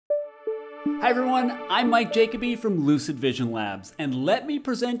Hi everyone, I'm Mike Jacoby from Lucid Vision Labs, and let me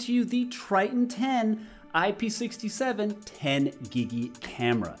present to you the Triton10 IP67 10 Gigi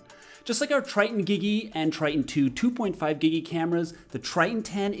camera. Just like our Triton Gigi and Triton2 2.5 Gigi cameras, the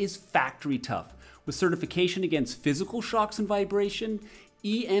Triton10 is factory tough, with certification against physical shocks and vibration,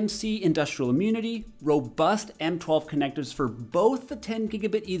 EMC industrial immunity, robust M12 connectors for both the 10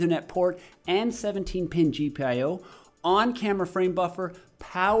 gigabit Ethernet port and 17-pin GPIO, on-camera frame buffer,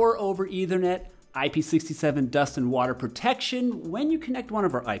 power over Ethernet, IP67 dust and water protection when you connect one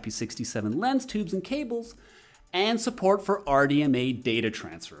of our IP67 lens tubes and cables, and support for RDMA data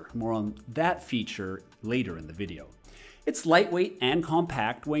transfer. More on that feature later in the video. It's lightweight and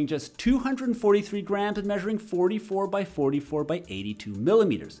compact, weighing just 243 grams and measuring 44 by 44 by 82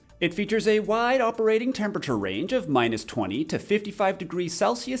 millimeters. It features a wide operating temperature range of -20 to 55 degrees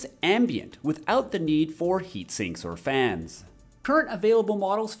Celsius ambient without the need for heat sinks or fans. Current available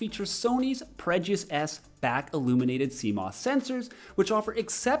models feature Sony's Pregius S back illuminated CMOS sensors, which offer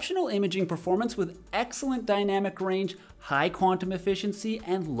exceptional imaging performance with excellent dynamic range, high quantum efficiency,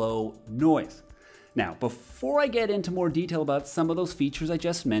 and low noise. Now, before I get into more detail about some of those features I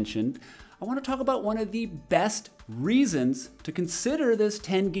just mentioned, I want to talk about one of the best reasons to consider this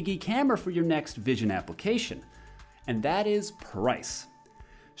 10 Gigi camera for your next vision application, and that is price.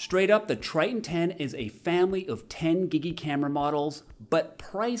 Straight up, the Triton10 is a family of 10 Gigi camera models, but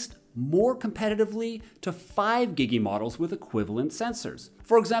priced more competitively to 5 Gigi models with equivalent sensors.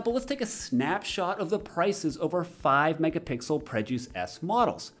 For example, let's take a snapshot of the prices of our 5 megapixel Pregius S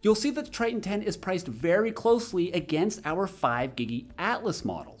models. You'll see that the Triton10 is priced very closely against our 5 Gigi Atlas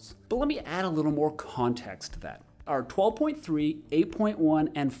models. But let me add a little more context to that. Our 12.3, 8.1,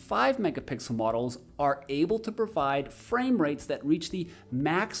 and 5 megapixel models are able to provide frame rates that reach the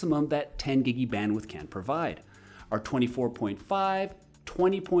maximum that 10 Gigi bandwidth can provide. Our 24.5,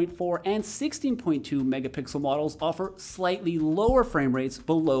 20.4, and 16.2 megapixel models offer slightly lower frame rates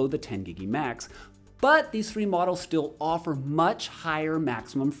below the 10 Gigi max, but these 3 models still offer much higher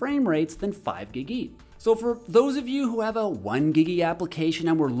maximum frame rates than 5 Gigi. So for those of you who have a 1 Gigi application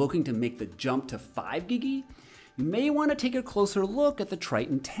and were looking to make the jump to 5 Gigi, you may want to take a closer look at the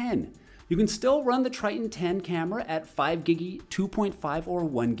Triton10. You can still run the Triton10 camera at 5 Gigi, 2.5, or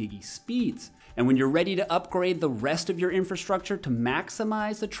 1 Gigi speeds. And when you're ready to upgrade the rest of your infrastructure to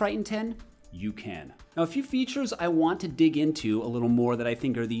maximize the Triton10, you can. Now, a few features I want to dig into a little more that I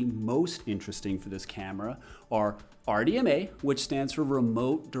think are the most interesting for this camera are RDMA, which stands for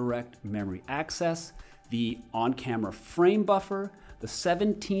Remote Direct Memory Access, the on-camera frame buffer, the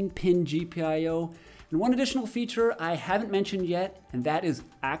 17-pin GPIO, and one additional feature I haven't mentioned yet, and that is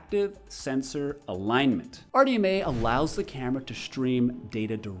active sensor alignment. RDMA allows the camera to stream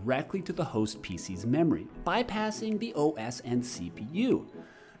data directly to the host PC's memory, bypassing the OS and CPU.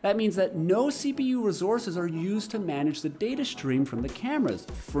 That means that no CPU resources are used to manage the data stream from the cameras,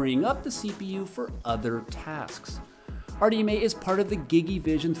 freeing up the CPU for other tasks. RDMA is part of the Gigi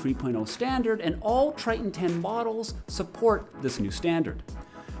Vision 3.0 standard, and all Triton10 models support this new standard.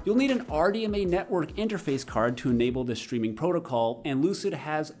 You'll need an RDMA network interface card to enable this streaming protocol, and Lucid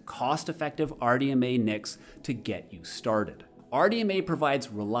has cost-effective RDMA NICs to get you started. RDMA provides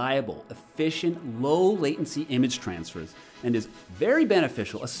reliable, efficient, low-latency image transfers and is very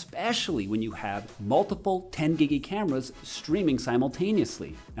beneficial, especially when you have multiple 10 Gigi cameras streaming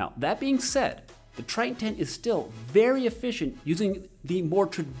simultaneously. Now, that being said, the Triton10 is still very efficient using the more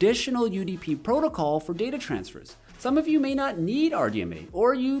traditional UDP protocol for data transfers. Some of you may not need RDMA,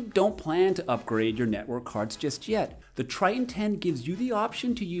 or you don't plan to upgrade your network cards just yet. The Triton10 gives you the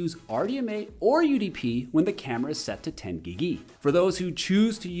option to use RDMA or UDP when the camera is set to 10 Gigi. For those who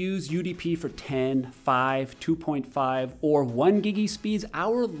choose to use UDP for 10, 5, 2.5, or 1 Gigi speeds,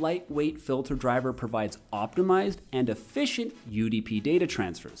 our lightweight filter driver provides optimized and efficient UDP data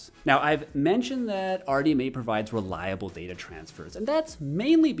transfers. Now, I've mentioned that RDMA provides reliable data transfers, and that's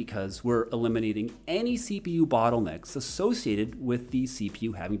mainly because we're eliminating any CPU bottlenecks associated with the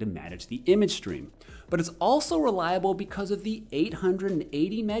CPU having to manage the image stream. But it's also reliable because of the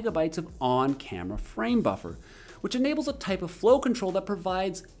 880 megabytes of on-camera frame buffer, which enables a type of flow control that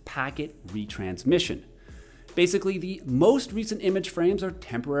provides packet retransmission. Basically, the most recent image frames are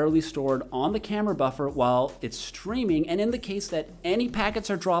temporarily stored on the camera buffer while it's streaming, and in the case that any packets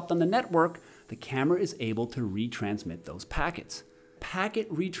are dropped on the network, the camera is able to retransmit those packets. Packet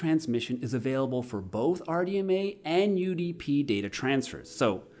retransmission is available for both RDMA and UDP data transfers.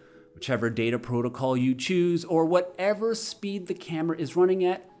 So, whichever data protocol you choose or whatever speed the camera is running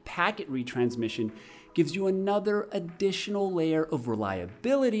at, packet retransmission gives you another additional layer of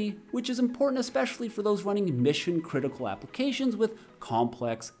reliability, which is important especially for those running mission-critical applications with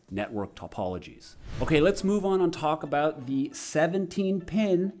complex network topologies. Okay, let's move on and talk about the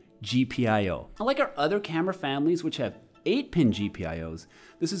 17-pin GPIO. Unlike our other camera families, which have 8-pin GPIOs,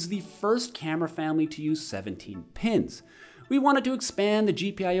 this is the first camera family to use 17 pins. We wanted to expand the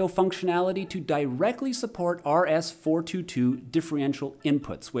GPIO functionality to directly support RS422 differential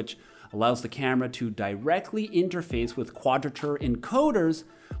inputs, which allows the camera to directly interface with quadrature encoders,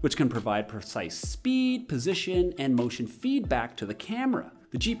 which can provide precise speed, position, and motion feedback to the camera.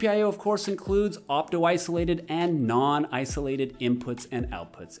 The GPIO, of course, includes opto-isolated and non-isolated inputs and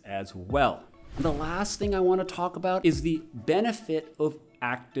outputs as well. The last thing I want to talk about is the benefit of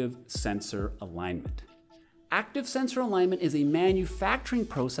active sensor alignment. Active sensor alignment is a manufacturing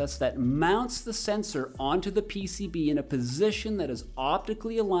process that mounts the sensor onto the PCB in a position that is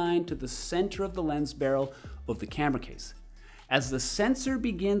optically aligned to the center of the lens barrel of the camera case. As the sensor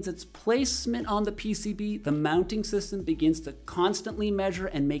begins its placement on the PCB, the mounting system begins to constantly measure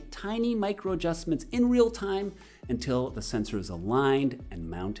and make tiny micro adjustments in real time until the sensor is aligned and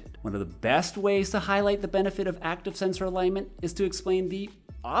mounted. One of the best ways to highlight the benefit of active sensor alignment is to explain the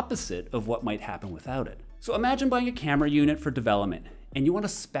opposite of what might happen without it. So imagine buying a camera unit for development, and you want to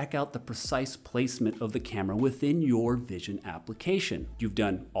spec out the precise placement of the camera within your vision application. You've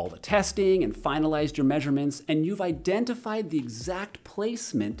done all the testing and finalized your measurements, and you've identified the exact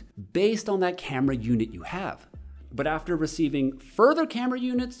placement based on that camera unit you have. But after receiving further camera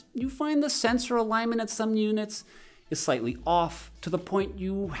units, you find the sensor alignment at some units is slightly off to the point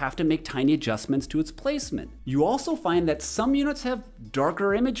you have to make tiny adjustments to its placement. You also find that some units have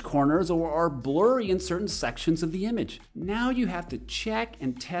darker image corners or are blurry in certain sections of the image. Now you have to check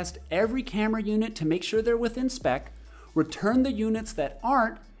and test every camera unit to make sure they're within spec, return the units that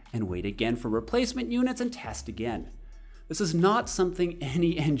aren't, and wait again for replacement units and test again. This is not something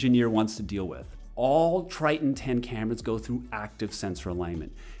any engineer wants to deal with. All Triton 10 cameras go through active sensor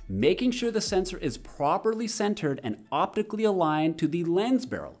alignment, making sure the sensor is properly centered and optically aligned to the lens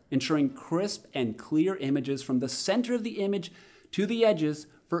barrel, ensuring crisp and clear images from the center of the image to the edges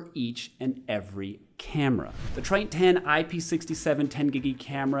for each and every camera. The Triton 10 IP67 10GB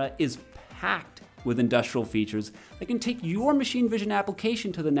camera is packed with industrial features that can take your machine vision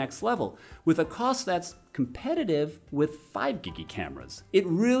application to the next level with a cost that's competitive with 5GB cameras. It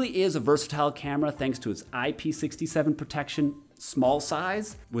really is a versatile camera thanks to its IP67 protection, small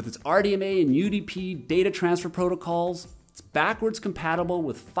size, with its RDMA and UDP data transfer protocols. It's backwards compatible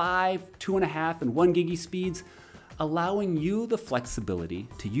with 5, 2.5, and 1GB speeds, allowing you the flexibility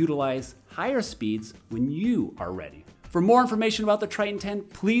to utilize higher speeds when you are ready. For more information about the Triton 10,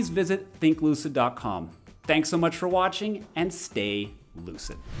 please visit thinklucid.com. Thanks so much for watching, and stay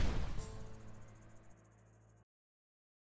lucid.